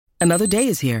Another day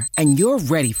is here, and you're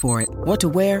ready for it. What to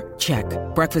wear? Check.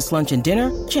 Breakfast, lunch, and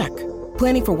dinner? Check.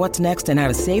 Planning for what's next and how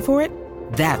to save for it?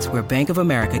 That's where Bank of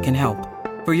America can help.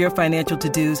 For your financial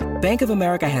to-dos, Bank of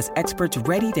America has experts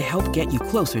ready to help get you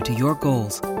closer to your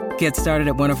goals. Get started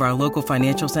at one of our local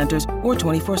financial centers or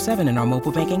 24/7 in our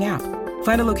mobile banking app.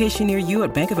 Find a location near you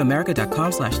at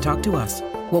bankofamerica.com/talktous.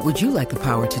 What would you like the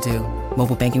power to do?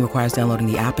 Mobile banking requires downloading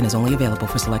the app and is only available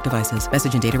for select devices.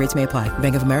 Message and data rates may apply.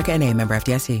 Bank of America N.A., member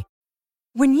FDIC.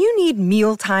 When you need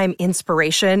mealtime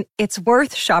inspiration, it's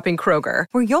worth shopping Kroger,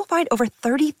 where you'll find over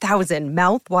 30,000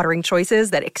 mouth-watering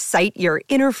choices that excite your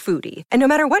inner foodie. And no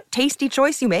matter what tasty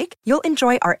choice you make, you'll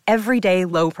enjoy our everyday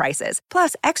low prices,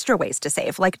 plus extra ways to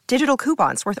save, like digital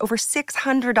coupons worth over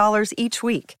 $600 each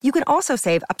week. You can also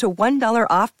save up to $1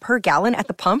 off per gallon at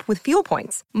the pump with fuel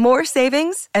points. More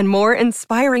savings and more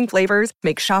inspiring flavors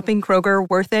make shopping Kroger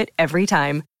worth it every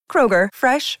time. Kroger,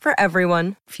 fresh for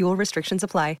everyone. Fuel restrictions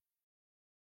apply.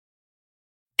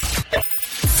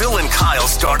 Phil and Kyle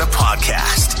start a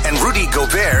podcast, and Rudy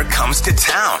Gobert comes to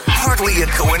town. Hardly a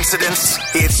coincidence.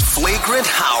 It's Flagrant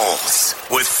Howls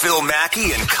with Phil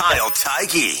Mackey and Kyle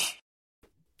Teige.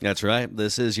 That's right.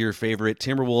 This is your favorite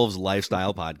Timberwolves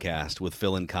lifestyle podcast with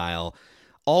Phil and Kyle.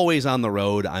 Always on the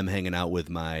road. I'm hanging out with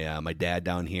my dad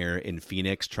down here in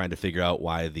Phoenix, trying to figure out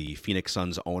why the Phoenix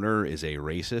Suns owner is a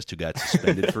racist who got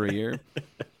suspended for a year.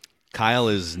 Kyle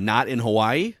is not in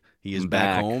Hawaii. He is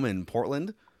back home in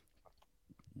Portland.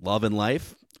 Loving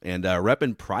life and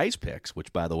repping Prize Picks,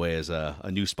 which, by the way, is a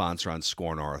new sponsor on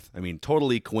Score North. I mean,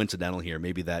 totally coincidental here.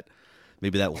 Maybe that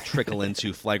will trickle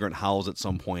into Flagrant Howls at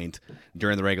some point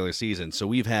during the regular season. So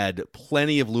we've had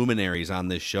plenty of luminaries on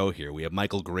this show here. We have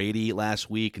Michael Grady last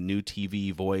week, new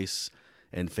TV voice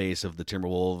and face of the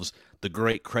Timberwolves. The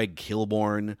great Craig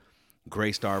Kilborn,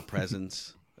 Gray Star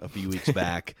presence a few weeks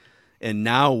back. And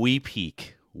now we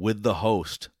peak with the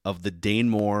host of the Dane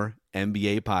Moore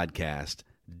NBA podcast.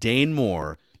 Dane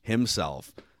Moore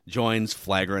himself joins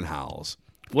Flagrant Howls.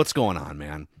 What's going on,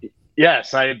 man?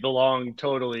 Yes, I belong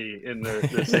totally in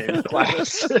the same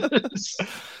class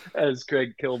as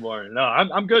Craig Kilborn. No,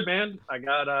 I'm good, man. I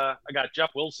got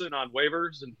Jeff Wilson on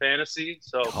waivers and fantasy.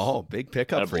 So big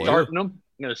pickup for you. Starting him.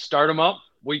 I'm gonna start him up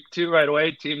week 2 right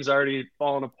away. Team's already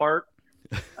falling apart.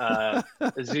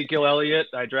 Ezekiel Elliott,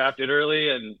 I drafted early,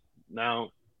 and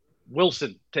now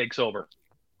Wilson takes over.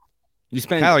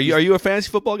 Kyle, are you a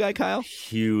fantasy football guy, Kyle?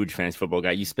 Huge fantasy football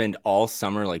guy. You spend all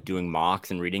summer like doing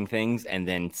mocks and reading things, and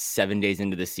then 7 days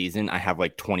into the season, I have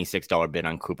like $26 bid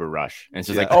on Cooper Rush, and it's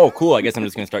just like, oh, cool. I guess I'm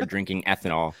just gonna start drinking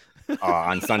ethanol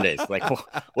on Sundays. Like,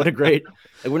 what a great!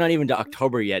 Like, we're not even to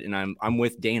October yet, and I'm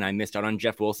with Dane. I missed out on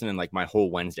Jeff Wilson, and like my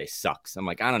whole Wednesday sucks. I'm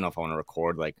like, I don't know if I want to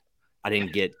record. Like, I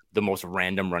didn't get the most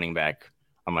random running back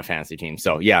on my fantasy team.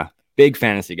 So yeah, big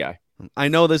fantasy guy. I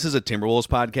know this is a Timberwolves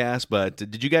podcast, but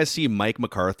did you guys see Mike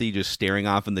McCarthy just staring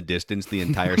off in the distance the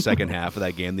entire second half of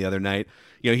that game the other night?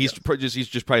 You know, he's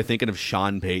just probably thinking of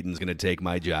Sean Payton's going to take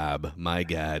my job. My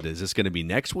God, is this going to be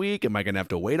next week? Am I going to have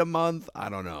to wait a month? I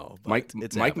don't know. Mike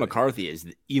McCarthy is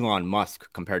Elon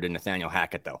Musk compared to Nathaniel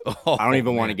Hackett, though. I don't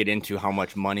even want to get into how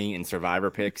much money in Survivor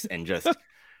picks and just.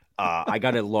 I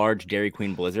got a large Dairy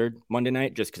Queen Blizzard Monday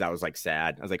night just because I was like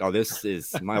sad. I was like, "Oh, this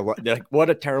is my like,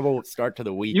 what a terrible start to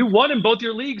the week." You won in both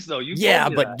your leagues, though.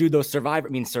 But dude, those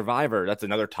Survivor. That's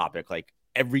another topic. Like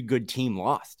every good team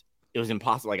lost. It was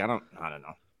impossible. Like I don't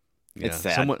know. Yeah. It's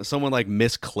sad. Someone like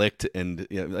misclicked and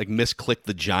misclicked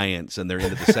the Giants, and they're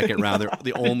into the second round. They're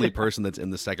the only person that's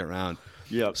in the second round.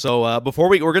 Yeah. So before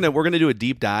we're gonna do a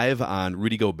deep dive on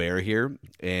Rudy Gobert here,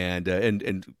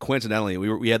 and coincidentally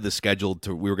we had this scheduled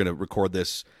we were gonna record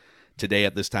this today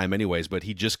at this time anyways, but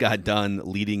he just got done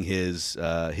leading his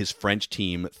French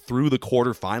team through the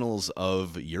quarterfinals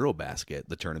of Eurobasket,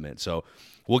 the tournament. So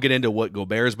we'll get into what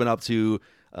Gobert's been up to,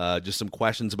 just some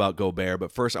questions about Gobert.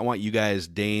 But first, I want you guys,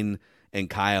 Dane and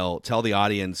Kyle, tell the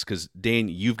audience, because Dane,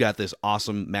 you've got this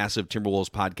awesome, massive Timberwolves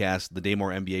podcast, the Dane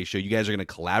Moore NBA show. You guys are going to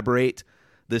collaborate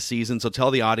this season, so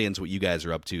tell the audience what you guys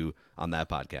are up to on that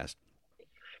podcast.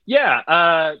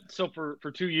 Yeah, so for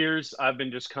 2 years, I've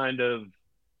been just kind of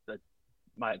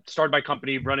started my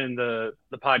company running the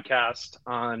podcast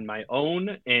on my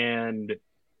own, and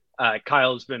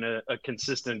Kyle's been a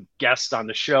consistent guest on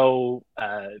the show,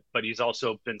 but he's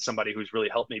also been somebody who's really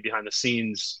helped me behind the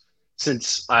scenes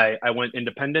since I went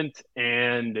independent,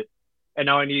 and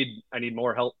now I need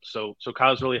more help. So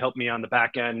Kyle's really helped me on the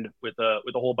back end with a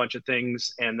whole bunch of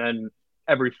things, and then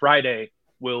every Friday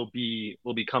we'll be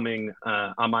coming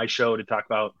on my show to talk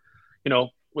about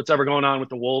what's ever going on with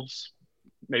the Wolves.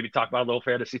 Maybe talk about a little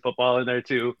fantasy football in there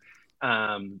too.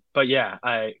 But yeah,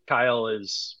 Kyle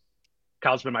is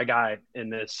Kyle's been my guy in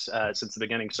this since the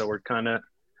beginning. So we're kind of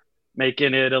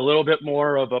making it a little bit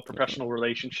more of a professional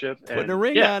relationship. Putting and a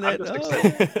ring yeah, on I'm it. just Oh.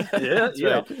 excited. That's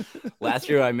Yeah. right. Last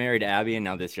year I married Abby, and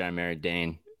now this year I married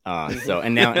Dane.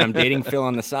 And now I'm dating Phil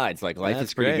on the side. So like life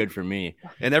That's is pretty great. good for me.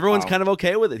 And everyone's kind of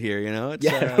okay with it here, you know?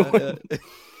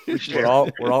 It's, We're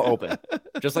all open.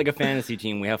 Just like a fantasy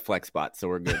team, we have flex spots, so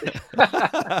we're good.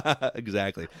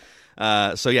 Exactly.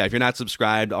 So yeah, if you're not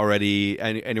subscribed already,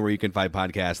 anywhere you can find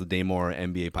podcasts, the Dane Moore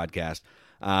NBA podcast.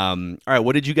 All right,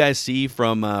 what did you guys see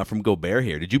from Gobert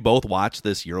here? Did you both watch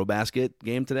this Eurobasket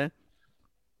game today?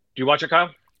 Do you watch it, Kyle?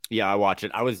 Yeah, I watched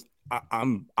it. I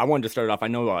wanted to start it off. I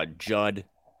know Judd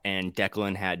and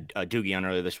Declan had Doogie on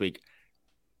earlier this week.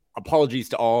 Apologies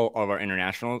to all of our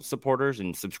international supporters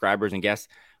and subscribers and guests.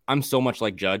 I'm so much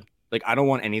like Judd. Like, I don't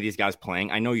want any of these guys playing.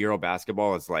 I know Euro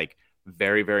basketball is like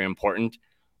very, very important.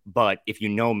 But if you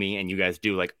know me, and you guys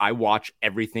do, like, I watch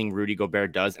everything Rudy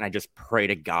Gobert does, and I just pray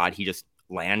to God he just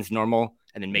lands normal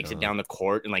and then makes it down the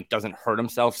court and like doesn't hurt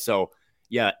himself. So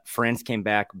yeah, France came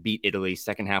back, beat Italy.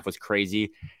 Second half was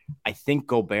crazy. I think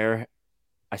Gobert,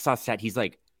 I saw a stat, he's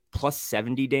like plus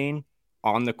 70, Dane,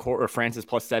 on the court, or France is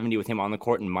plus 70 with him on the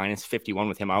court and minus 51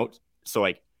 with him out. So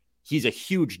like he's a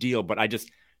huge deal, but I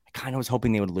kind of was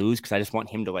hoping they would lose because I just want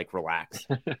him to like relax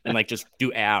and like just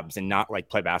do abs and not like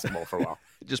play basketball for a while.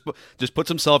 Just put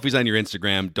some selfies on your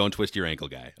Instagram. Don't twist your ankle,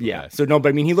 guy. Okay. Yeah. So no, but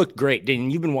I mean, he looked great. Dane,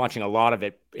 you've been watching a lot of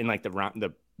it in like the round,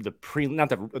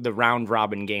 the round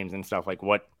robin games and stuff. Like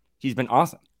what, he's been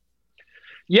awesome.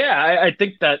 Yeah, I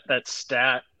think that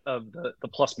stat of the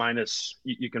plus minus,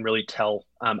 you can really tell.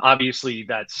 Obviously,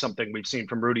 that's something we've seen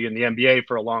from Rudy in the NBA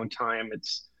for a long time.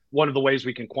 It's one of the ways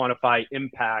we can quantify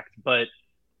impact. But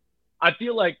I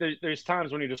feel like there's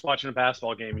times when you're just watching a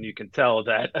basketball game and you can tell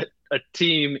that a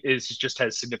team just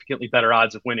has significantly better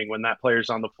odds of winning when that player's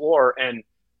on the floor. And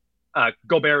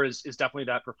Gobert is definitely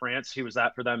that for France. He was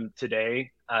that for them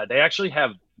today. They actually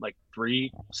have like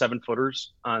 3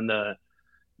 7-footers on the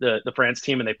France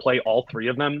team, and they play all 3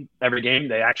 of them every game.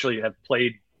 They actually have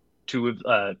played 2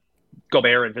 of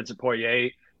Gobert and Vincent Poirier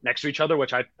next to each other,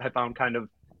 which I found kind of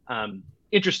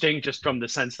interesting, just from the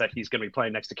sense that he's going to be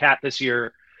playing next to Cat this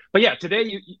year. But yeah,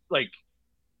 today,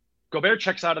 Gobert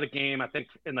checks out of the game, I think,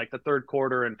 in like the third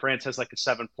quarter, and France has like a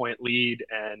 7-point lead,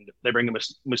 and they bring in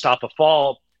Mustafa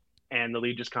Fall, and the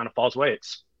lead just kind of falls away. It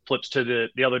flips to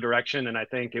the other direction, and I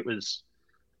think it was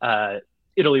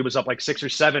Italy was up like 6 or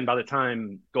 7 by the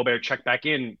time Gobert checked back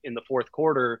in the fourth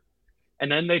quarter.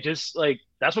 And then they just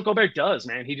that's what Gobert does,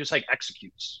 man. He just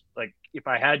executes. Like, if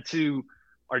I had to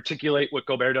articulate what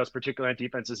Gobert does, particularly on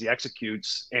defense, is he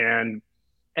executes.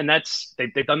 And that's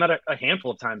they've done that a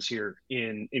handful of times here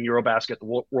in Eurobasket,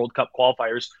 the World Cup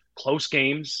qualifiers, close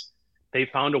games. They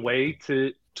found a way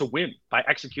to win by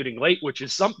executing late, which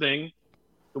is something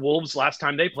the Wolves last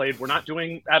time they played were not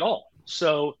doing at all.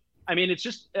 So, I mean, it's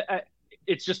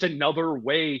just another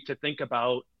way to think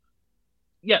about,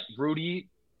 Rudy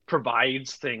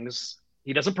provides things.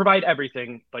 He doesn't provide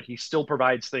everything, but he still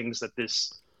provides things that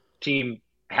this team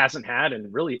hasn't had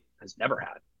and really has never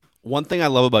had. One thing I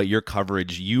love about your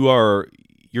coverage, you're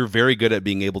very good at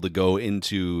being able to go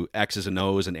into X's and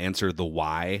O's and answer the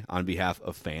why on behalf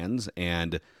of fans.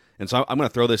 And so I'm going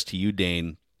to throw this to you,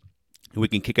 Dane. We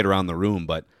can kick it around the room,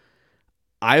 but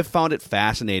I've found it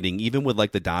fascinating, even with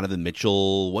like the Donovan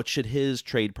Mitchell, what should his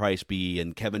trade price be?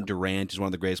 And Kevin Durant is one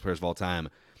of the greatest players of all time.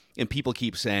 And people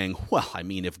keep saying, well, I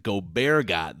mean, if Gobert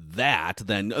got that,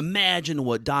 then imagine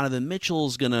what Donovan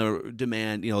Mitchell's going to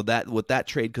demand, what that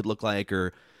trade could look like,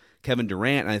 or Kevin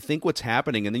Durant. And I think what's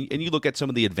happening, and you look at some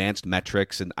of the advanced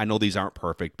metrics, and I know these aren't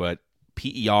perfect, but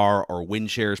PER or win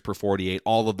shares per 48,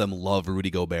 all of them love Rudy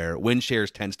Gobert. Win shares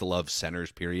tends to love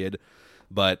centers, period.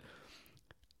 But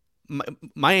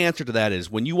my answer to that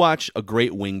is, when you watch a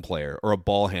great wing player or a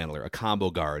ball handler, a combo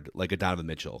guard like a Donovan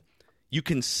Mitchell, you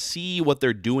can see what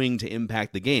they're doing to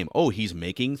impact the game. Oh, he's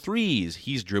making threes.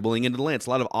 He's dribbling into the lane. It's a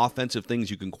lot of offensive things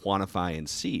you can quantify and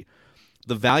see.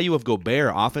 The value of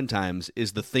Gobert oftentimes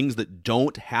is the things that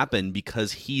don't happen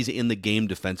because he's in the game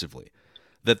defensively.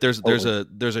 That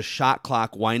there's a shot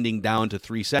clock winding down to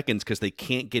 3 seconds because they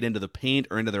can't get into the paint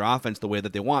or into their offense the way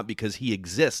that they want because he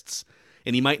exists.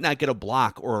 And he might not get a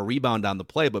block or a rebound on the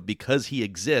play, but because he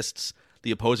exists,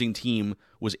 the opposing team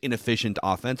was inefficient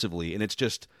offensively.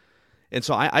 And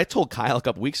so I told Kyle a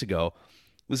couple weeks ago,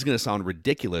 this is going to sound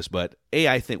ridiculous, but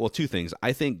I think, two things.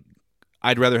 I think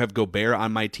I'd rather have Gobert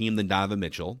on my team than Donovan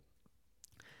Mitchell.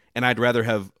 And I'd rather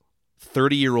have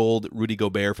 30-year-old Rudy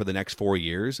Gobert for the next 4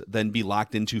 years than be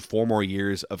locked into 4 more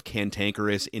years of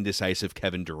cantankerous, indecisive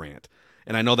Kevin Durant.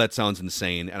 And I know that sounds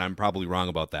insane, and I'm probably wrong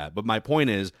about that. But my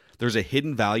point is, there's a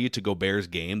hidden value to Gobert's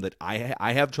game that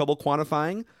I have trouble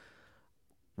quantifying.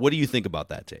 What do you think about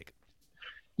that take?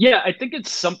 Yeah, I think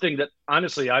it's something that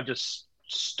honestly I've just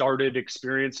started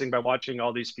experiencing by watching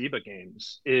all these FIBA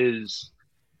games. We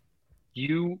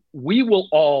will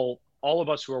all of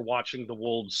us who are watching the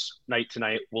Wolves night to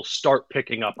night will start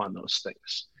picking up on those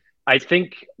things. I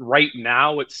think right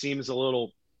now it seems a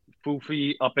little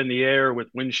foofy up in the air with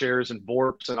wind shares and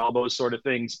VORPs and all those sort of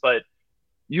things, but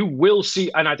you will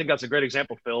see, and I think that's a great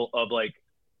example, Phil, of like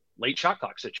late shot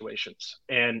clock situations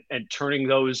and turning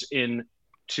those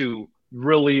into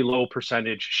really low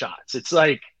percentage shots. It's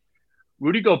like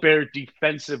Rudy Gobert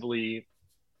defensively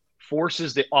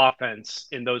forces the offense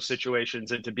in those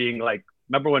situations into being like,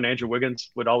 remember when Andrew Wiggins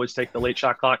would always take the late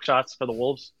shot clock shots for the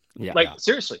Wolves? Yeah,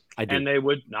 seriously. And they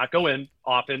would not go in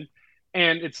often.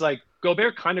 And it's like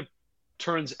Gobert kind of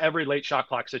turns every late shot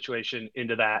clock situation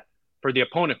into that for the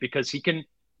opponent because he can,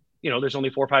 there's only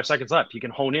 4 or 5 seconds left. He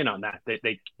can hone in on that.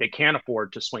 They can't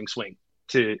afford to swing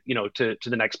to the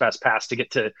next best pass to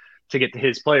get to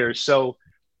his players. So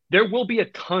there will be a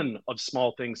ton of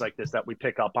small things like this that we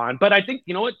pick up on. But I think,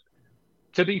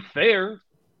 to be fair,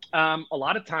 a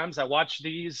lot of times I watch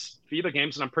these FIBA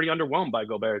games and I'm pretty underwhelmed by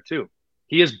Gobert too.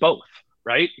 He is both,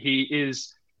 right?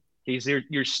 He's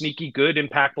your sneaky good,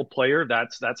 impactful player.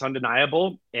 That's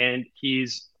undeniable. And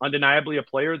he's undeniably a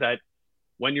player that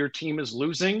when your team is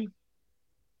losing,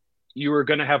 you are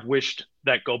going to have wished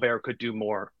that Gobert could do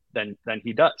more than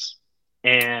he does.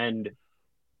 And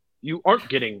you aren't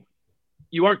getting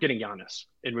Giannis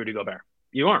in Rudy Gobert.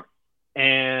 You aren't.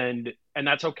 And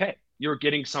that's okay. You're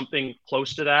getting something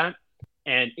close to that.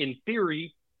 And in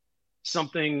theory,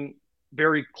 something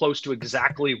very close to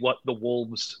exactly what the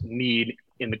Wolves need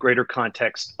in the greater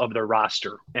context of their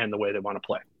roster and the way they want to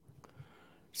play.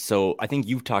 So I think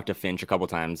you've talked to Finch a couple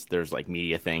times. There's like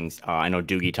media things. I know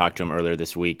Doogie talked to him earlier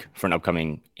this week for an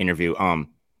upcoming interview.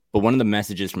 But one of the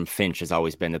messages from Finch has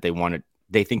always been that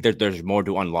they think that there's more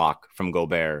to unlock from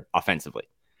Gobert offensively.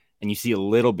 And you see a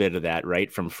little bit of that,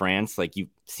 right, from France. Like you've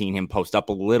seen him post up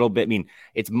a little bit. I mean,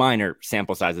 it's minor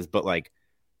sample sizes, but like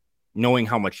knowing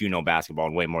how much you know basketball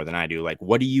and way more than I do, like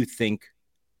what do you think?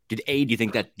 Do you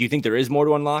think there is more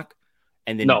to unlock?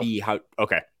 And then No. B,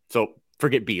 okay. So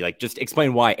forget B, like just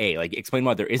explain why A, like explain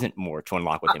why there isn't more to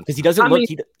unlock with him. Because he doesn't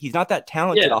he's not that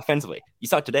talented offensively. You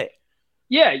saw it today.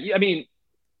 Yeah. I mean,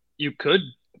 you could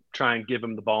try and give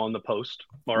him the ball in the post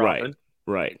more often.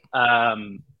 Right.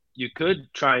 You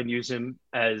could try and use him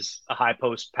as a high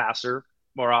post passer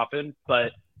more often,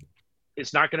 but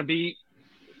it's not going to be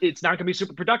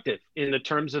super productive in the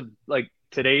terms of like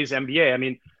today's NBA. I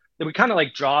mean, we kind of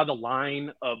like draw the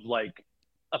line of like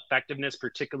effectiveness,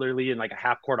 particularly in like a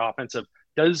half court offensive.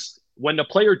 When the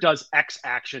player does X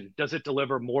action, does it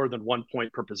deliver more than 1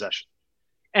 point per possession?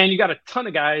 And you got a ton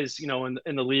of guys, in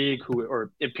the league who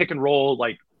are in pick and roll,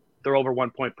 like they're over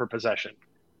 1 point per possession.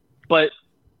 But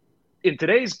in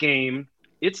today's game,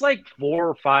 it's like 4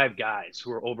 or 5 guys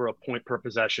who are over a point per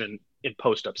possession in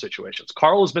post-up situations.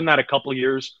 Karl has been that a couple of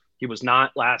years. He was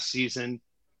not last season.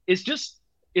 It's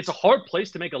a hard place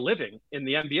to make a living in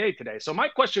the NBA today. So my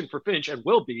question for Finch and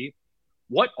will be,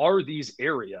 what are these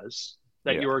areas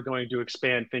that you are going to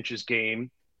expand Finch's game,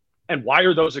 and why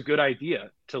are those a good idea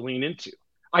to lean into?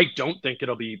 I don't think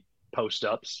it'll be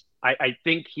post-ups. I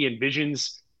think he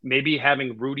envisions maybe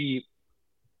having Rudy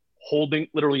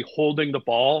literally holding the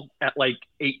ball at like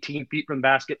 18 feet from the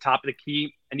basket, top of the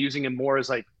key, and using him more as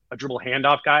like a dribble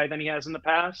handoff guy than he has in the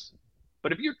past.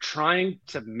 But if you're trying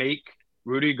to make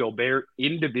Rudy Gobert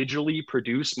individually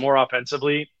produce more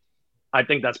offensively, I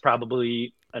think that's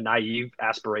probably a naive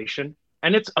aspiration.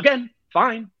 And it's, again,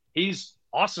 fine. He's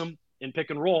awesome in pick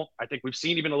and roll. I think we've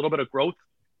seen even a little bit of growth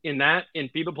in that in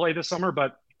FIBA play this summer,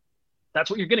 but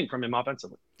that's what you're getting from him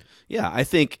offensively. Yeah, I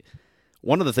think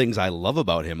one of the things I love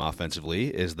about him offensively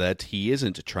is that he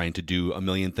isn't trying to do a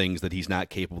million things that he's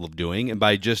not capable of doing. And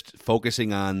by just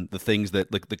focusing on the things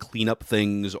that, like the cleanup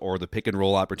things or the pick and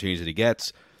roll opportunities that he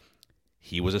gets,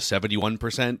 he was a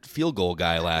 71% field goal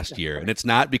guy last year. And it's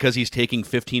not because he's taking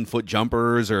 15-foot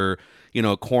jumpers or,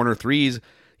 corner threes.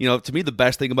 To me, the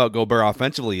best thing about Gobert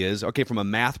offensively is, okay, from a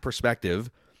math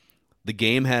perspective, the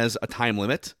game has a time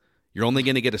limit. You're only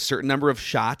going to get a certain number of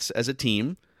shots as a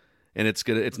team. And it's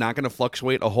not going to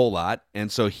fluctuate a whole lot.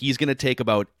 And so he's going to take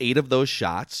about 8 of those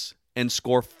shots and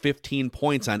score 15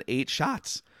 points on 8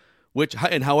 shots.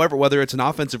 However, whether it's an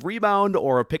offensive rebound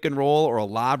or a pick and roll or a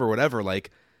lob or whatever,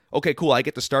 like, okay, cool, I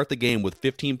get to start the game with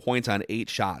 15 points on 8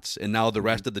 shots, and now the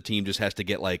rest of the team just has to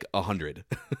get like 100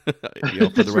 for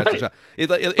the rest of the shot.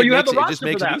 But you have the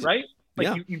roster for that, right? Like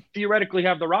Yeah. you theoretically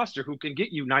have the roster who can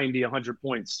get you 90, 100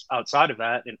 points outside of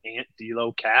that. And Ant,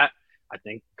 D'Lo, Cat, I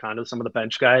think kind of some of the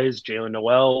bench guys, Jalen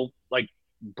Noel, like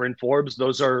Bryn Forbes,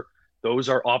 those are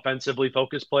offensively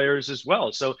focused players as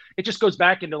well. So it just goes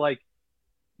back into like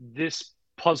this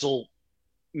puzzle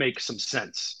makes some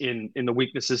sense in the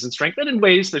weaknesses and strength. And in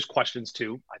ways there's questions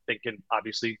too. I think in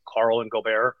obviously Carl and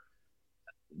Gobert,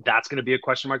 that's going to be a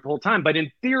question mark the whole time. But in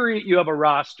theory, you have a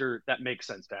roster that makes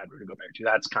sense to add Rudy Gobert to.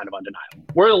 That's kind of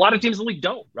undeniable. Where a lot of teams in the league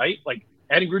don't, right? Like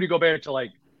adding Rudy Gobert to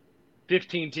like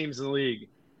 15 teams in the league,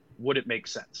 would it make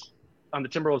sense? On the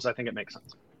Timberwolves, I think it makes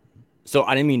sense. So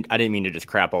I didn't mean to just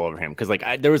crap all over him because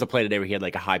like there was a play today where he had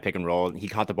like a high pick and roll. And he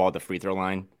caught the ball at the free throw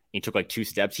line. He took like 2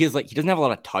 steps. He doesn't have a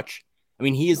lot of touch. I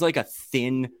mean, he is like a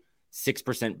thin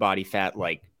 6% body fat,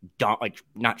 like not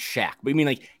Shaq, but I mean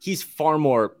like he's far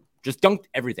more. Just dunk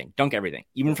everything,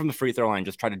 even from the free throw line.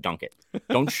 Just try to dunk it.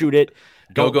 Don't shoot it.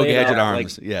 Go gadget out,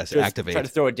 arms. like, yes, just activate. Try to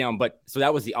throw it down. But so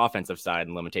that was the offensive side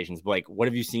and limitations. But like, what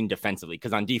have you seen defensively?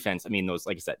 Because on defense, I mean, those,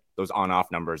 like I said, those on-off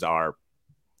numbers are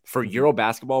for Euro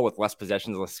basketball with less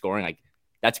possessions, less scoring. Like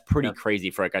that's pretty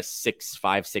crazy for like a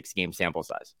 5-6 game sample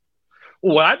size.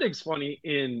 Well, what I think is funny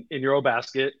in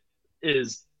Eurobasket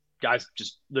is guys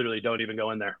just literally don't even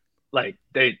go in there. Like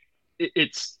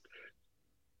it's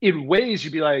in ways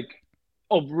you'd be like,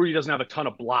 oh, Rudy doesn't have a ton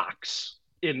of blocks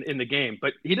in the game,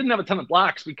 but he didn't have a ton of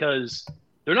blocks because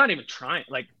they're not even trying.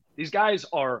 Like these guys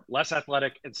are less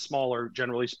athletic and smaller,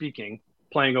 generally speaking,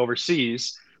 playing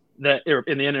overseas that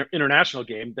in the international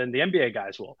game than the NBA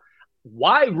guys will.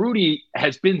 Why Rudy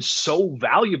has been so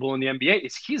valuable in the NBA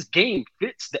is his game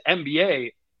fits the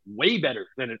NBA way better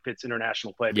than it fits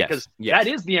international play because that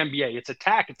is the NBA. It's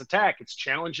attack. It's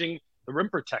challenging the rim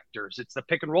protectors. It's the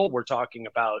pick and roll we're talking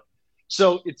about.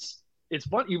 So it's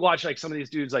fun. You watch like some of these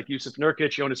dudes like Yusuf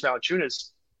Nurkic, Jonas Valanciunas,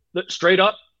 straight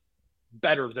up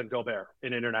better than Gobert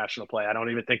in international play. I don't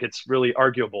even think it's really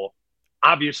arguable.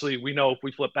 Obviously, we know if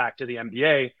we flip back to the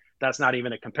NBA, that's not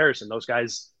even a comparison. Those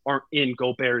guys aren't in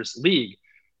Gobert's league.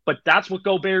 But that's what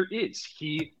Gobert is.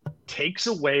 He takes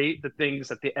away the things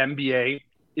that the NBA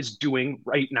is doing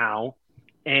right now,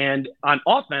 and on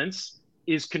offense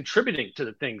is contributing to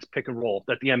the things pick and roll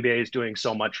that the NBA is doing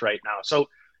so much right now. So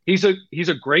he's a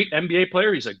great NBA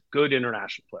player. He's a good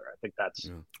international player. I think that's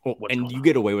what's and going you on.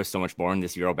 Get away with so much more in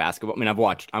this Euro basketball. I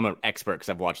mean, I'm an expert because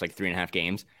I've watched like 3.5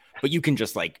 games, but you can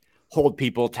just like hold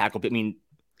people, tackle. I mean,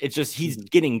 it's just he's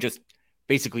getting just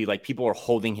basically like people are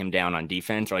holding him down on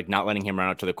defense or like not letting him run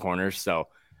out to the corners. So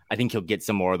I think he'll get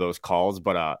some more of those calls.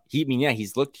 But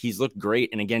he's looked great.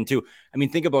 And again, too, I mean,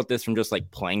 think about this from just like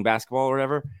playing basketball or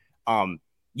whatever.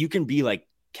 You can be like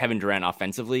Kevin Durant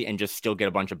offensively and just still get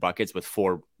a bunch of buckets with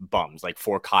 4 bums, like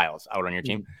 4 Kyles out on your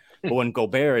team. But when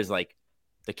Gobert is like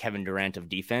the Kevin Durant of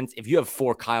defense, if you have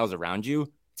 4 Kyles around you,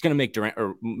 it's going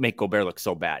to make Gobert look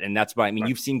so bad. And that's why, I mean,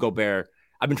 You've seen Gobert.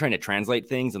 I've been trying to translate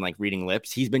things and like reading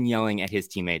lips. He's been yelling at his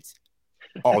teammates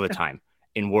all the time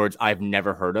in words I've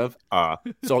never heard of.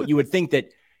 So you would think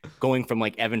that going from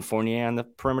like Evan Fournier on the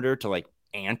perimeter to like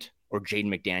Ant or Jaden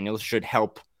McDaniels should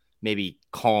help maybe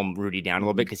calm Rudy down a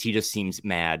little bit because he just seems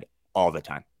mad all the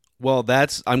time. Well,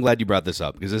 I'm glad you brought this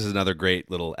up because this is another great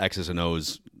little X's and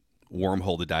O's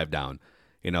wormhole to dive down.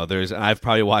 You know, I've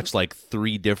probably watched like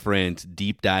 3 different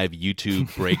deep dive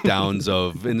YouTube breakdowns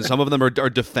and some of them are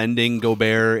defending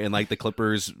Gobert in like the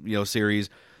Clippers, series.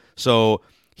 So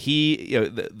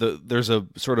there's a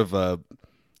sort of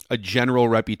a general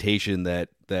reputation that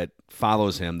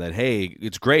follows him that, hey,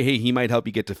 it's great. Hey, he might help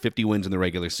you get to 50 wins in the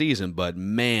regular season, but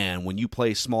man, when you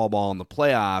play small ball in the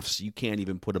playoffs, you can't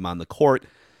even put him on the court.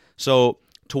 So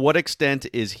to what extent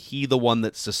is he the one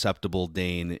that's susceptible,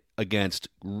 Dane, against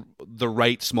the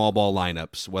right small ball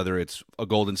lineups, whether it's a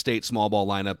Golden State small ball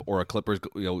lineup or a Clippers,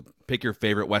 pick your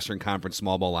favorite Western Conference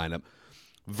small ball lineup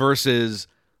versus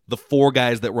the 4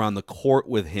 guys that were on the court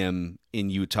with him in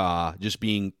Utah just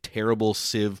being terrible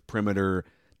sieve perimeter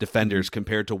defenders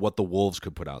compared to what the Wolves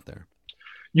could put out there?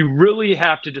 You really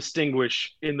have to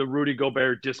distinguish in the Rudy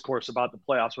Gobert discourse about the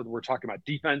playoffs, whether we're talking about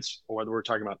defense or whether we're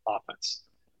talking about offense.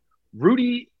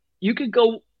 Rudy, you could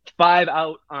go 5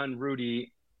 out on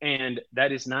Rudy, and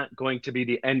that is not going to be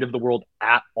the end of the world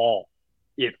at all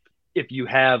if you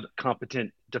have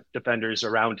competent defenders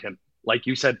around him. Like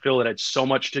you said, Phil, it had so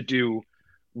much to do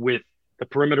with the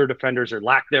perimeter defenders or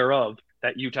lack thereof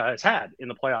that Utah has had in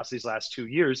the playoffs these last 2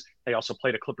 years. They also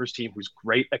played a Clippers team who's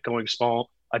great at going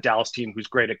small, a Dallas team who's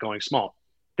great at going small.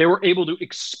 They were able to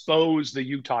expose the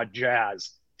Utah Jazz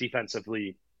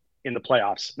defensively in the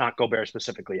playoffs, not Gobert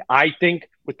specifically. I think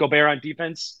with Gobert on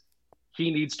defense, he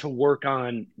needs to work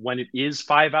on when it is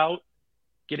 5 out,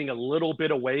 getting a little bit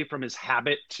away from his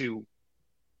habit to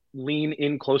lean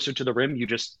in closer to the rim. You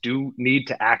just do need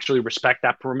to actually respect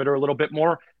that perimeter a little bit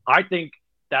more. I think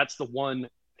that's the one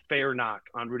fair knock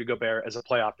on Rudy Gobert as a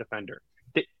playoff defender.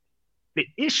 The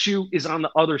issue is on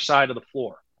the other side of the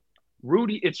floor.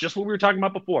 Rudy, it's just what we were talking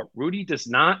about before. Rudy does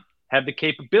not have the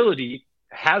capability,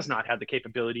 has not had the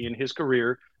capability in his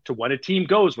career to when a team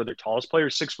goes where their tallest player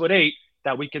is 6'8",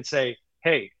 that we can say,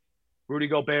 hey, Rudy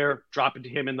Gobert, drop it to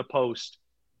him in the post.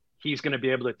 He's going to be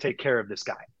able to take care of this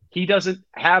guy. He doesn't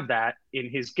have that in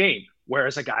his game.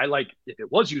 Whereas a guy like, if it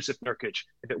was Jusuf Nurkic,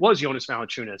 if it was Jonas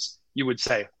Valanciunas, you would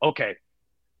say, okay,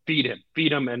 feed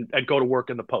him and go to work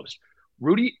in the post.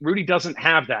 Rudy doesn't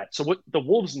have that. So what the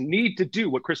Wolves need to do,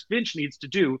 what Chris Finch needs to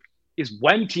do, is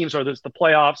when teams are the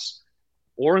playoffs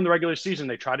or in the regular season,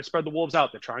 they try to spread the Wolves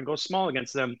out, they try and go small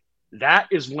against them. That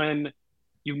is when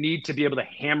you need to be able to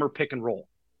hammer pick and roll.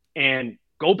 And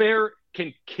Gobert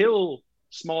can kill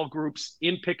small groups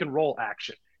in pick and roll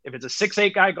action. If it's a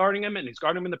 6'8" guy guarding him and he's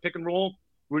guarding him in the pick and roll,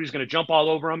 Rudy's going to jump all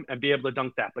over him and be able to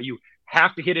dunk that. But you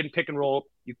have to hit it in pick and roll.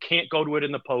 You can't go to it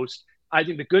in the post. I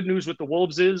think the good news with the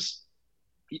Wolves is,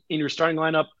 in your starting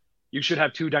lineup, you should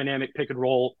have two dynamic pick and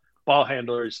roll ball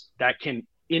handlers that can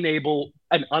enable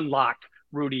and unlock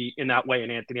Rudy in that way,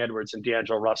 and Anthony Edwards and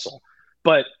D'Angelo Russell.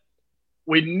 But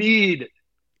we need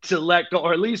to let go,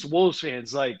 or at least Wolves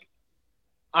fans, like,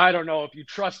 I don't know if you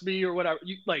trust me or whatever,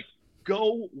 you like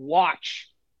go watch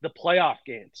the playoff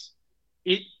games.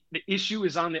 The issue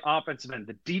is on the offensive end.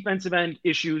 The defensive end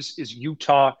issues is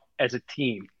Utah as a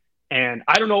team. And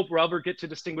I don't know if we'll ever get to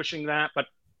distinguishing that, but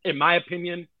in my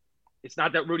opinion, it's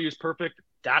not that Rudy is perfect.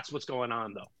 That's what's going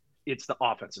on, though. It's the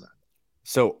offensive end.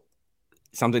 So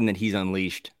something that he's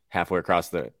unleashed halfway across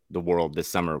the world this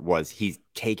summer was he's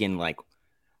taken like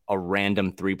a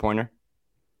random three-pointer.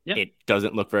 Yep. It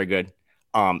doesn't look very good.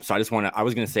 So I was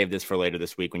going to save this for later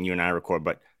this week when you and I record,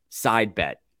 but side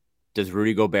bet, does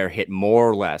Rudy Gobert hit more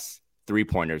or less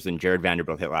three-pointers than Jared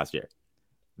Vanderbilt hit last year?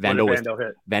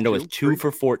 Vando was 2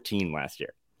 for 14 last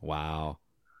year. Wow.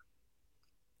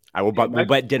 We'll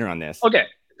bet dinner on this. Okay,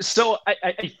 so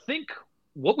I think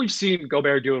what we've seen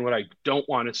Gobert do and what I don't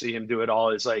want to see him do at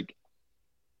all is, like,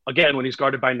 again, when he's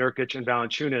guarded by Nurkic and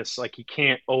Valanciunas, like, he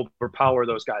can't overpower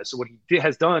those guys. So what he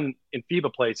has done in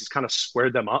FIBA plays, he's kind of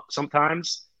squared them up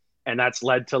sometimes, and that's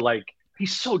led to, like,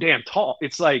 he's so damn tall.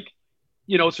 It's like,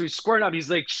 you know, so he's squaring up. He's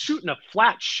like shooting a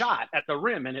flat shot at the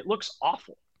rim, and it looks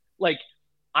awful. Like,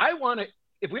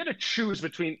 if we had to choose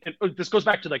between, and this goes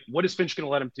back to, like, what is Finch going to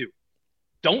let him do?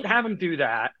 Don't have him do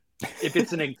that. If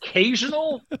it's an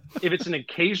occasional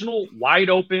wide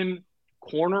open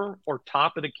corner or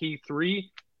top of the key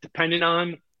three, depending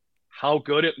on how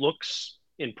good it looks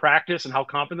in practice and how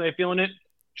confident they feel in it,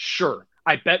 sure.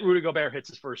 I bet Rudy Gobert hits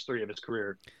his first three of his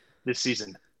career this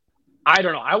season. I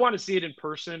don't know. I want to see it in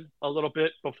person a little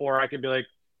bit before I can be like,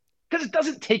 because it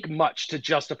doesn't take much to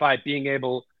justify being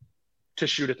able to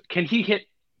shoot it. Can he hit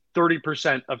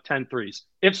 30% of 10 threes?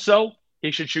 If so, he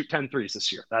should shoot 10 threes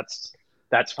this year. That's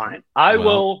fine.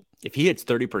 If he hits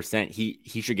 30%,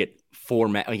 he should get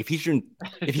if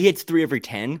he hits 3 every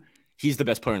 10, he's the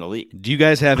best player in the league. Do you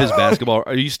guys have his basketball?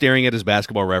 Are you staring at his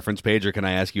basketball reference page, or can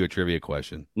I ask you a trivia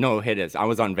question? No, hit it. I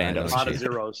was on Vando. A lot of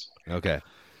zeros. Okay.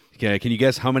 Can you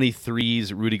guess how many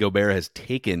threes Rudy Gobert has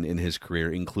taken in his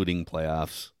career, including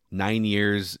playoffs? 9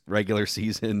 years regular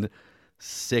season,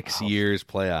 6 years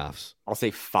playoffs. I'll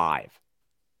say 5.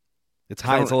 It's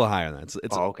high. It's a little higher than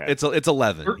that. Okay. It's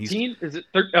 11. 13? Is it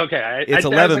 13? Okay. It's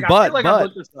 11,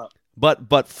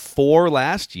 but 4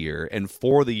 last year and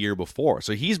 4 the year before.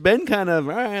 So he's been kind of,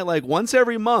 all right, like once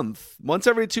every 2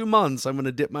 months, I'm going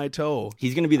to dip my toe.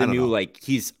 He's going to be the new, like,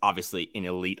 he's obviously an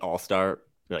elite all-star,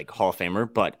 like Hall of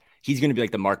Famer, but he's going to be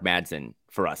like the Mark Madsen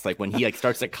for us. Like when he like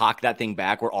starts to cock that thing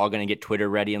back, we're all going to get Twitter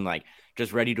ready and like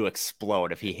just ready to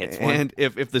explode if he hits one. And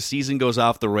if the season goes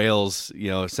off the rails, you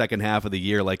know, second half of the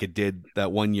year like it did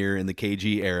that one year in the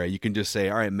KG era, you can just say,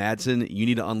 all right, Madsen, you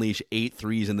need to unleash 8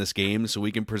 threes in this game so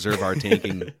we can preserve our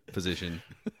tanking position.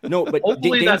 No, but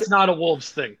hopefully that's not a Wolves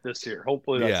thing this year.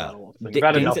 Hopefully that's not a Wolves thing. We've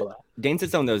had enough of that. Dane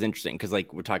said something that was interesting because,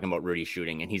 like, we're talking about Rudy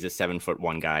shooting, and he's a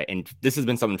 7'1" guy, and this has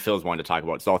been something Phil's wanted to talk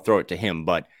about, so I'll throw it to him.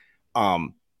 But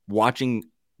watching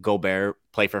Gobert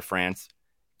play for France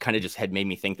kind of just had made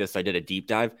me think this. So I did a deep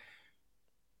dive.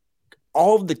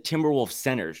 All of the Timberwolves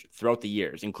centers throughout the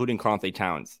years, including Karl-Anthony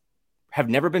Towns, have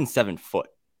never been 7 foot.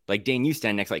 Like, Dane, you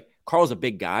stand next. Like, Carl's a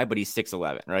big guy, but he's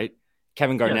 6'11", right?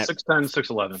 Kevin Garnett 6'10",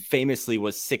 6'11". famously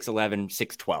was 6'11",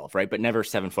 6'12", right? But never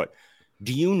 7 foot.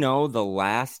 Do you know the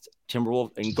last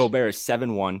Timberwolves, and Gobert is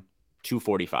 7'1",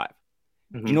 245.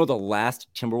 Mm-hmm. Do you know the last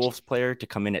Timberwolves player to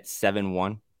come in at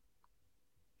 7'1"?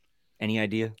 Any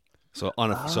idea? So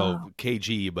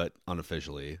KG, but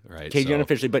unofficially, right? KG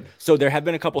unofficially, but so there have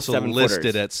been a couple 7-footers.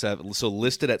 listed at 7. So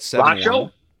listed at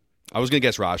 7'1". I was gonna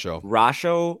guess Rasho,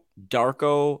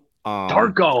 Darko.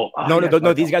 Darko.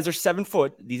 No. These guys are 7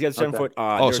 foot. These guys are 7 foot.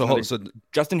 So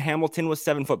Justin Hamilton was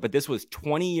 7 foot, but this was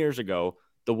 20 years ago.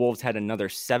 The Wolves had another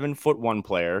 7'1"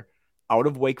 player out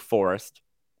of Wake Forest.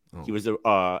 He was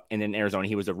and in Arizona,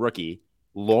 he was a rookie.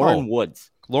 Lauren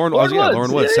Woods. Lauren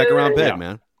Woods, second round pick,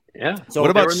 man. Yeah. So what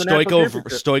about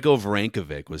Stoico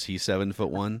Vrankovic? Was he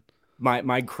 7'1"?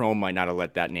 My Chrome might not have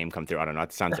let that name come through. I don't know.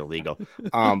 It sounds illegal.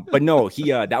 But no,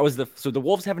 that was so the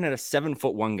Wolves haven't had a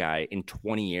 7'1" guy in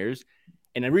 20 years.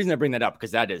 And the reason I bring that up,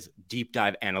 because that is deep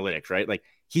dive analytics, right? Like,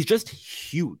 he's just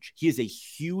huge. He is a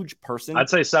huge person. I'd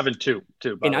say 7'2"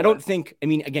 too. And I don't think,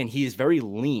 again, he is very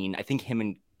lean. I think him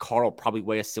and Carl probably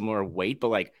weigh a similar weight, but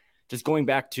like, just going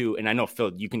back to, and I know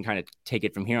Phil, you can kind of take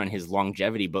it from here on his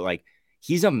longevity, but like,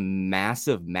 he's a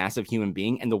massive, massive human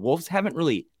being. And the Wolves haven't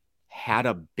really had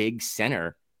a big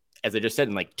center, as I just said,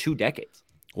 in like 2 decades.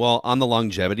 Well, on the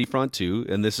longevity front too,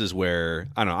 and this is where,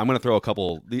 I don't know, I'm going to throw a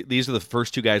couple, these are the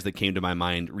first 2 guys that came to my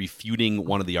mind refuting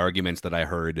one of the arguments that I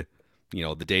heard,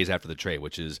 the days after the trade,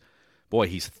 which is, boy,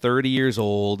 he's 30 years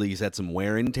old. He's had some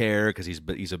wear and tear because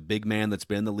he's a big man that's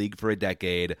been in the league for a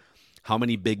decade. How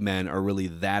many big men are really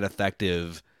that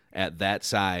effective at that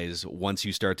size once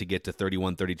you start to get to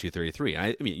 31, 32, 33?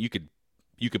 I mean,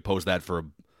 you could pose that for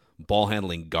ball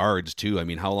handling guards too. I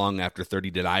mean, how long after 30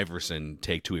 did Iverson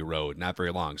take to erode? Not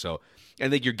very long. So I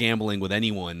think you're gambling with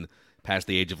anyone past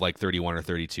the age of like 31 or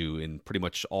 32 in pretty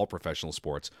much all professional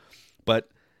sports.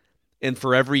 And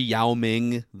for every Yao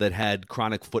Ming that had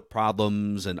chronic foot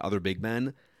problems and other big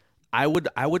men, I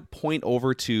would point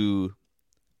over to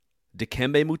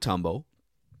Dikembe Mutombo.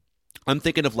 I'm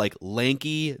thinking of like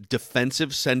lanky,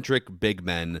 defensive-centric big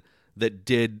men that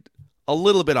did a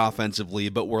little bit offensively,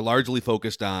 but were largely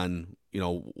focused on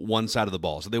one side of the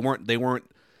ball. So they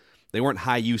weren't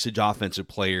high usage offensive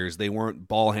players. They weren't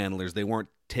ball handlers. They weren't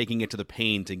taking it to the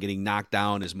paint and getting knocked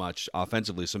down as much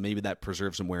offensively. So maybe that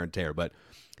preserves some wear and tear. But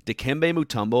Dikembe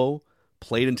Mutombo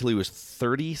played until he was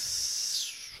 40.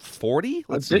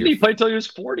 Didn't he play until he was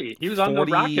 40? He was on the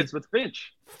Rockets with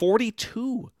Finch.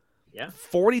 42. Yeah.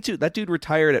 42. That dude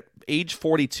retired at age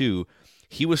 42.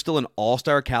 He was still an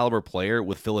all-star caliber player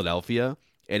with Philadelphia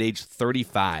at age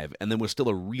 35, and then was still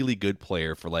a really good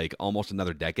player for like almost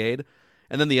another decade.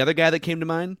 And then the other guy that came to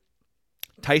mind,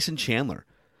 Tyson Chandler.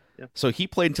 Yeah. So he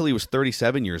played until he was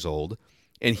 37 years old,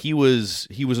 and he was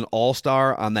an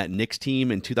all-star on that Knicks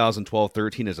team in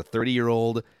 2012-13 as a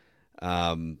 30-year-old.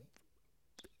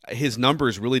 His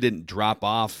numbers really didn't drop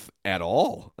off at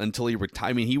all until he retired.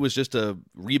 I mean, he was just a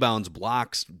rebounds,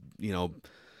 blocks,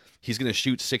 he's going to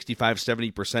shoot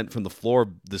 65-70% from the floor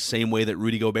the same way that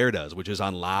Rudy Gobert does, which is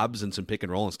on lobs and some pick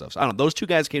and roll and stuff. So I don't know. Those 2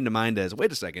 guys came to mind as,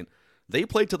 wait a second, they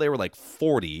played till they were like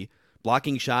 40,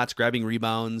 blocking shots, grabbing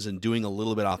rebounds, and doing a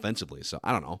little bit offensively. So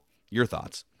I don't know. Your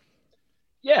thoughts?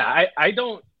 Yeah, I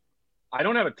don't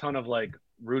have a ton of like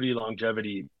Rudy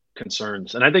longevity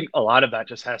concerns. And I think a lot of that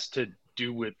just has to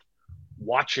do with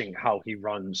watching how he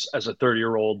runs as a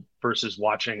 30-year-old versus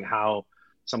watching how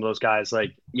some of those guys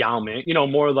like Yao Ming,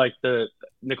 more like the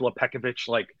Nikola Pekovic,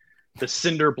 like the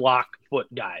cinder block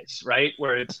foot guys, right?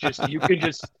 Where it's just you can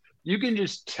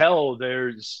just tell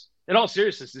there's, in all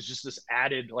seriousness, there's just this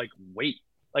added like weight.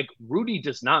 Like Rudy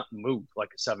does not move like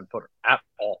a 7-footer at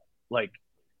all. Like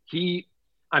he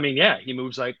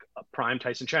moves like a prime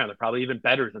Tyson Chandler, probably even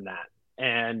better than that.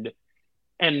 And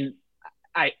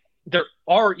there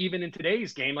are, even in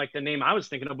today's game, like the name I was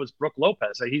thinking of was Brook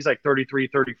Lopez. He's like 33,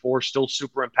 34, still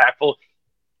super impactful,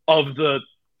 of the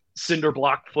cinder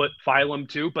block foot phylum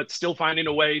too, but still finding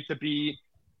a way to be,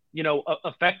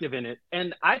 effective in it.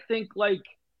 And I think like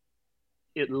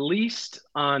at least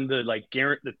on the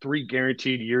the 3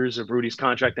 guaranteed years of Rudy's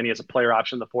contract, then he has a player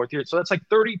option the 4th year. So that's like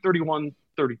 30, 31,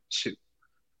 32.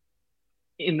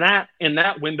 In that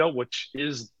window, which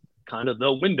is kind of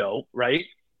the window, right?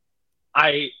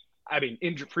 I mean,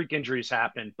 freak injuries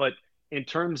happen, but in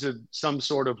terms of some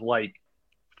sort of like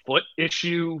foot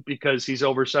issue because he's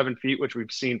over 7 feet, which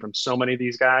we've seen from so many of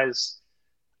these guys,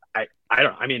 I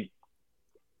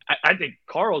think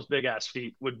Carl's big ass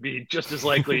feet would be just as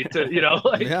likely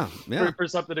to, for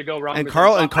something to go wrong. And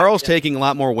Carl's taking a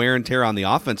lot more wear and tear on the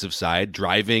offensive side,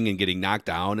 driving and getting knocked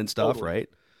down and stuff, totally.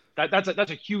 Right? That's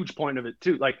a huge point of it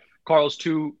too. Like Carl's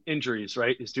 2 injuries,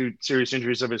 right? His 2 serious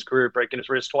injuries of his career, breaking his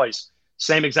wrist twice.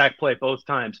 Same exact play both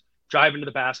times. Driving to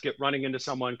the basket, running into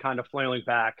someone, kind of flailing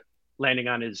back, landing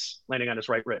on his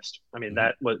right wrist. I mean,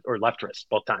 that was, or left wrist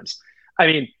both times. I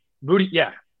mean, Rudy,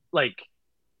 yeah. Like,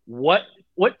 what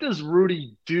what does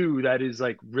Rudy do that is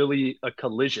like really a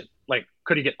collision? Like,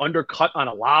 could he get undercut on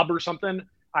a lob or something?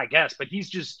 I guess, but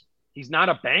he's not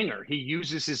a banger. He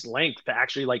uses his length to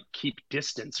actually like keep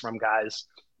distance from guys,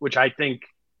 which I think,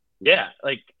 yeah,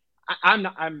 like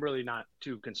I'm really not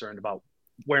too concerned about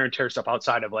wear and tear stuff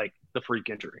outside of like the freak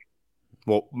injury.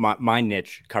 Well, my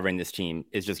niche covering this team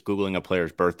is just Googling a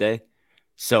player's birthday.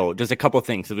 So just a couple of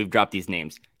things. So we've dropped these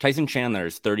names. Tyson Chandler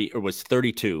was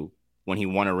 32 when he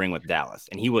won a ring with Dallas,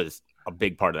 and he was a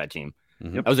big part of that team.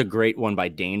 Mm-hmm. That was a great one by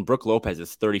Dane. Brooke Lopez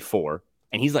is 34,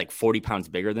 and he's like 40 pounds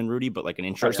bigger than Rudy, but like an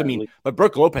inch. So, I mean, but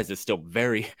Brooke Lopez is still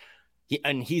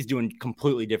he's doing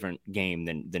completely different game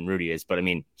than Rudy is. But I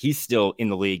mean, he's still in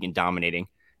the league and dominating.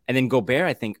 And then Gobert,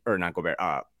 I think, or not Gobert,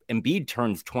 Embiid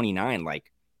turns 29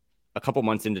 like a couple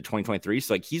months into 2023.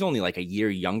 So like he's only like a year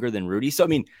younger than Rudy. So I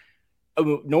mean,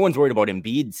 no one's worried about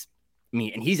Embiid's. I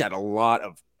mean, and he's had a lot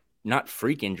of not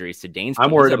freak injuries to Dane's.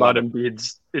 I'm worried about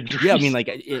Embiid's injuries. Yeah, I mean, like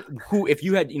if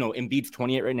you had, Embiid's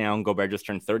 28 right now and Gobert just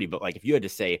turned 30, but like if you had to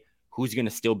say who's going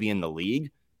to still be in the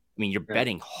league, I mean, you're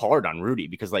betting hard on Rudy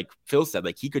because like Phil said,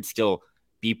 like he could still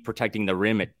be protecting the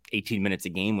rim at 18 minutes a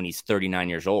game when he's 39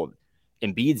 years old.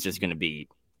 Embiid's just going to be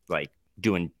like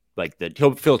doing like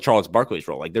he'll fill Charles Barkley's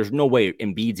role. Like there's no way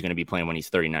Embiid's going to be playing when he's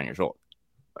 39 years old.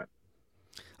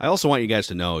 I also want you guys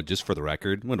to know, just for the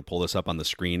record, I'm going to pull this up on the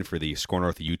screen for the Score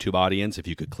North YouTube audience. If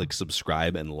you could click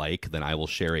subscribe and like, then I will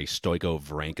share a Stoico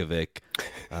Vrankovic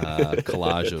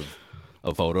collage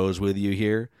of photos with you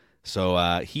here.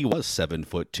 So he was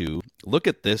 7'2". Look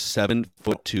at this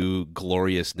 7'2"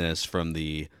 gloriousness from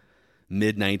the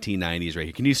mid 1990s right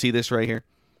here. Can you see this right here?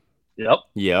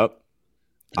 Yep.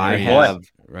 I have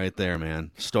right there,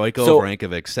 man. Stoico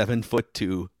Vrankovic,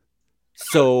 7'2".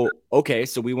 So, okay,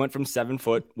 so we went from 7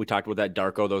 foot. We talked about that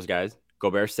Darko, those guys.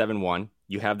 Gobert 7'1".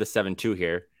 You have the 7'2"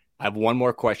 here. I have one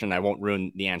more question. I won't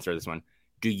ruin the answer to this one.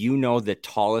 Do you know the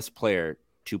tallest player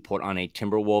to put on a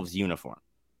Timberwolves uniform?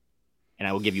 And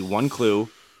I will give you one clue.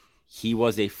 He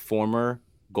was a former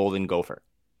Golden Gopher.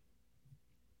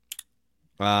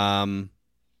 I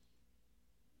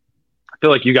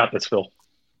feel like you got this, Phil.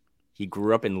 He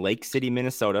grew up in Lake City,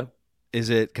 Minnesota.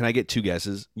 Can I get two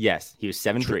guesses? Yes, he was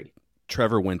 7'3".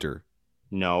 Trevor Winter.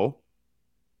 No.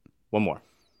 One more.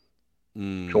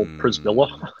 Joel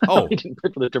Prisbilla. Oh. He didn't play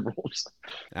for the Timberwolves.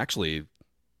 Actually,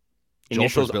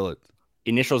 initials Joel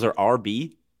Initials are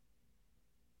RB.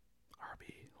 Oh,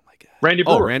 my God. Randy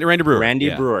Brewer. Randy Brewer.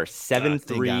 Randy Brewer,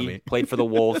 7'3", played for the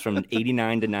Wolves from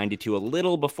 89 to 92, a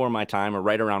little before my time or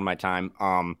right around my time.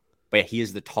 But yeah, he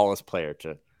is the tallest player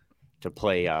to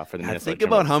play for the Minnesota Timberwolves. Think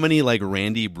about how many like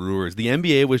Randy Brewers. The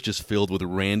NBA was just filled with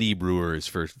Randy Brewers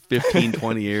for 15,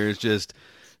 20 years. Just.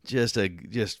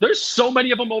 There's so many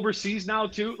of them overseas now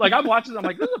too. Like I'm watching, I'm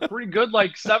like, this is a pretty good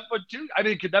like 7'2". I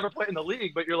mean, could never play in the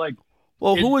league, but you're like,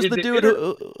 well, who was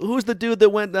the dude that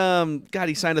went? God,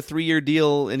 he signed a 3-year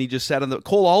deal and he just sat on the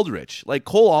Cole Aldrich. Like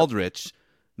Cole Aldrich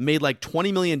made like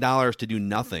 $20 million to do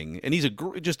nothing, and he's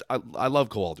I love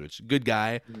Cole Aldrich, good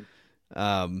guy.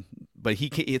 But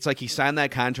it's like he signed that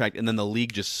contract and then the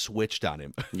league just switched on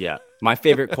him. Yeah. My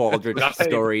favorite Cole Aldrich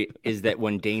story is that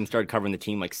when Dane started covering the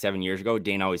team like 7 years ago,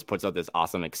 Dane always puts out this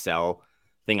awesome Excel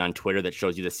thing on Twitter that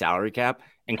shows you the salary cap.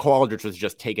 And Cole Aldrich was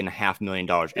just taking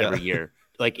 $500,000 every year,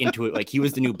 like into it. Like he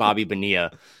was the new Bobby Bonilla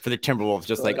for the Timberwolves.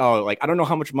 Just like, I don't know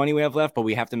how much money we have left, but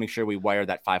we have to make sure we wire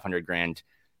that $500,000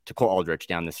 to Cole Aldrich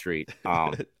down the street.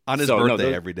 On his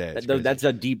birthday every day. That's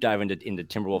a deep dive into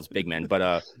Timberwolves big men.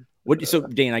 But, so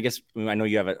Dane, I know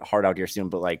you have it hard out here soon,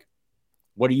 but like,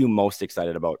 what are you most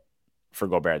excited about for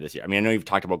Gobert this year? I mean, I know you've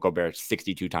talked about Gobert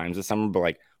 62 times this summer, but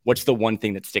like, what's the one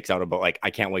thing that sticks out about like, I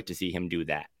can't wait to see him do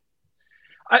that?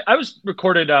 I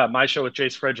recorded my show with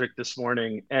Jace Frederick this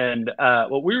morning, and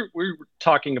what we were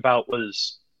talking about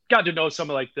was got to know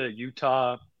some of like the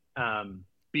Utah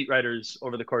beat writers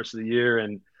over the course of the year,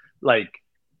 and like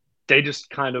they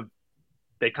kind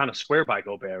of swear by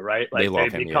Gobert, right?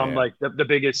 Like they become like the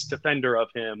biggest defender of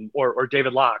him, or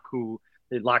David Locke, who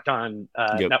they Locked On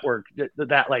Network.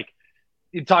 That like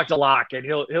you talk to Locke, and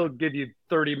he'll give you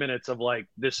 30 minutes of like,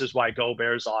 this is why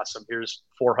Gobert's awesome. Here's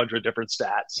 400 different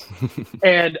stats,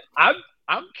 and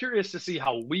I'm curious to see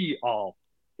how we all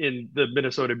in the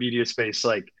Minnesota media space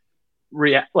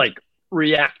react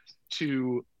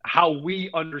to how we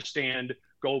understand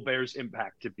Gobert's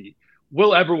impact to be.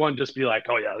 Will everyone just be like,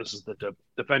 oh yeah, this is the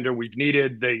defender we've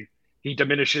needed? He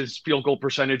diminishes field goal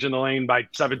percentage in the lane by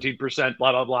 17%,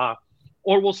 blah, blah, blah.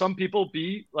 Or will some people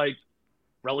be like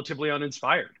relatively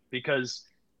uninspired because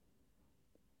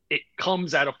it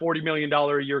comes at a $40 million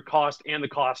a year cost and the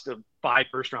cost of 5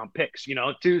 first-round picks,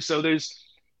 too. So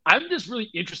I'm just really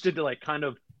interested to like kind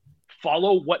of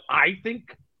follow what I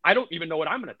think. I don't even know what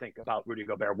I'm going to think about Rudy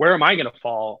Gobert. Where am I going to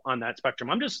fall on that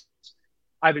spectrum?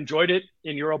 I've enjoyed it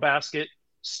in Eurobasket,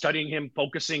 studying him,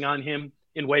 focusing on him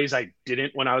in ways I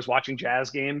didn't when I was watching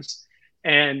Jazz games.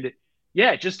 And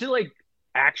yeah, just to like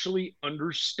actually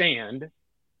understand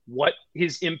what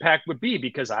his impact would be,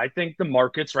 because I think the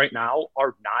markets right now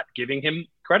are not giving him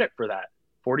credit for that.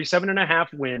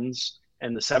 47.5 wins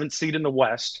and the 7th seed in the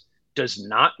West does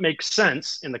not make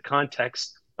sense in the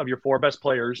context of your 4 best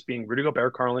players being Rudy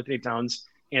Gobert, Karl-Anthony Towns,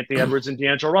 Anthony Edwards, and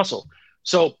D'Angelo Russell.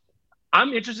 So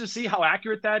I'm interested to see how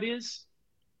accurate that is.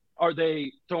 Are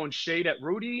they throwing shade at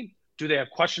Rudy? Do they have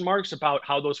question marks about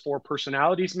how those 4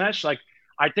 personalities mesh? Like,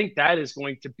 I think that is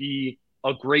going to be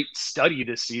a great study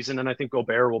this season, and I think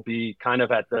Gobert will be kind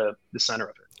of at the center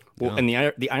of it. Well, and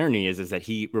the irony is that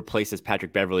he replaces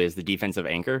Patrick Beverley as the defensive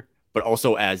anchor, but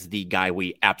also as the guy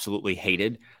we absolutely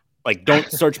hated. Like,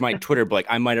 don't search my Twitter, but like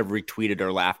I might have retweeted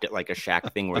or laughed at like a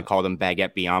Shaq thing where he called him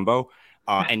Baguette Biombo.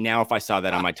 And now if I saw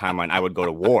that on my timeline, I would go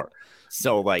to war.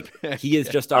 So like he is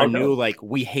just our new, like,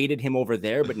 we hated him over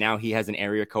there, but now he has an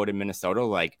area code in Minnesota.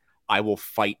 Like, I will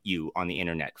fight you on the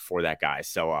internet for that guy.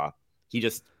 So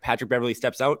Patrick Beverley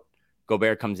steps out,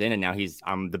 Gobert comes in, and now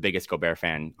I'm the biggest Gobert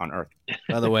fan on earth.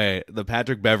 By the way, the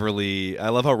Patrick Beverley, I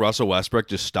love how Russell Westbrook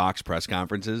just stalks press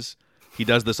conferences. He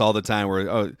does this all the time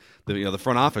where, the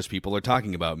front office people are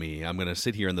talking about me. I'm going to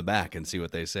sit here in the back and see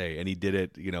what they say. And he did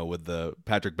it, with the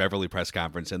Patrick Beverley press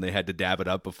conference, and they had to dab it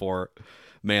up before.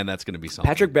 Man, that's going to be something.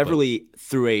 Patrick Beverley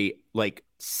threw a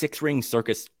 6-ring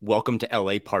circus welcome to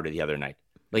LA party the other night.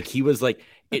 Like, he was like,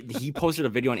 he posted a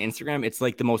video on Instagram. It's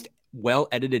like the most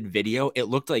well-edited video. It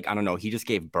looked like, I don't know, he just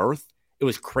gave birth. It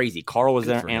was crazy. Carl was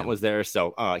there, Ant was there.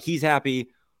 So he's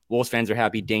happy. Wolves fans are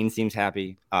happy. Dane seems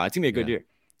happy. It's going to be a good year.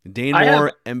 Dane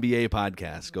Moore NBA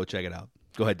podcast. Go check it out.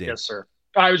 Go ahead, Dane. Yes, sir.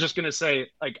 I was just going to say,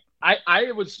 like,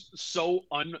 I was so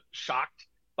unshocked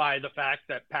by the fact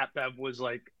that Pat Bev was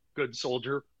like good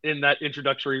soldier in that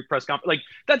introductory press conference. Like,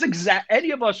 that's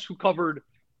any of us who covered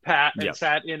Pat and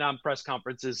sat in on press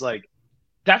conferences, like,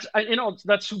 that's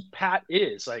who Pat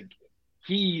is. Like,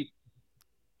 he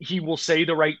will say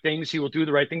the right things. He will do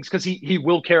the right things because he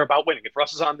will care about winning. If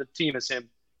Russ is on the team as him,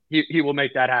 he will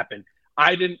make that happen.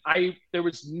 There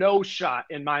was no shot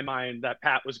in my mind that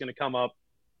Pat was going to come up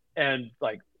and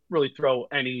like really throw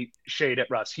any shade at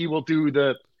Russ. He will do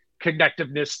the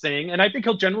connectiveness thing. And I think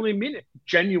he'll genuinely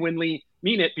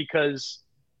mean it because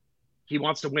he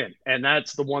wants to win. And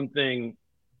that's the one thing,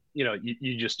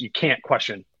 you can't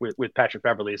question with Patrick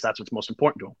Beverley, is that's what's most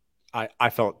important to him. I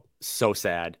felt so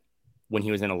sad when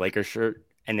he was in a Lakers shirt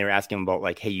and they were asking him about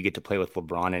like, hey, you get to play with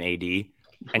LeBron and AD.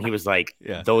 And he was like,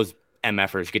 those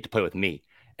MFers get to play with me.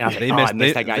 And I was like, I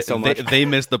miss that guy so much. They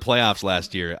missed the playoffs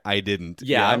last year. I didn't.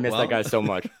 Yeah, I miss that guy so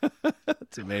much.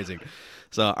 It's amazing.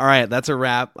 So, all right, that's a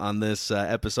wrap on this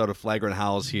episode of Flagrant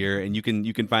Howls here. And you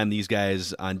can find these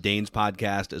guys on Dane's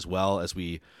podcast as well as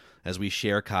we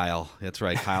share Kyle. That's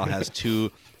right. Kyle has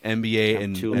 2 NBA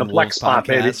and Wolves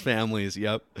podcast families.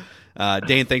 Yep.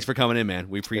 Dane, thanks for coming in, man.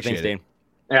 We appreciate it. Dane.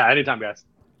 Yeah, anytime, guys.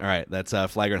 All right, that's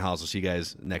Flagrant Howls. We'll see you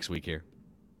guys next week here.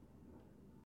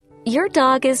 Your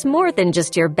dog is more than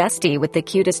just your bestie with the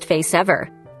cutest face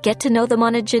ever. Get to know them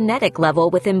on a genetic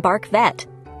level with Embark Vet.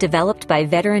 Developed by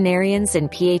veterinarians and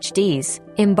PhDs,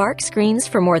 Embark screens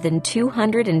for more than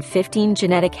 215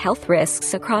 genetic health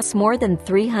risks across more than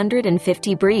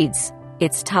 350 breeds.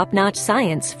 It's top-notch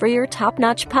science for your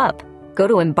top-notch pup. Go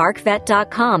to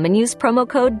EmbarkVet.com and use promo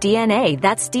code DNA,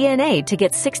 that's DNA, to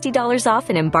get $60 off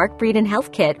an Embark Breed and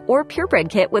Health Kit or Purebred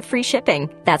Kit with free shipping.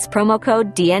 That's promo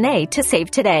code DNA to save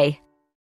today.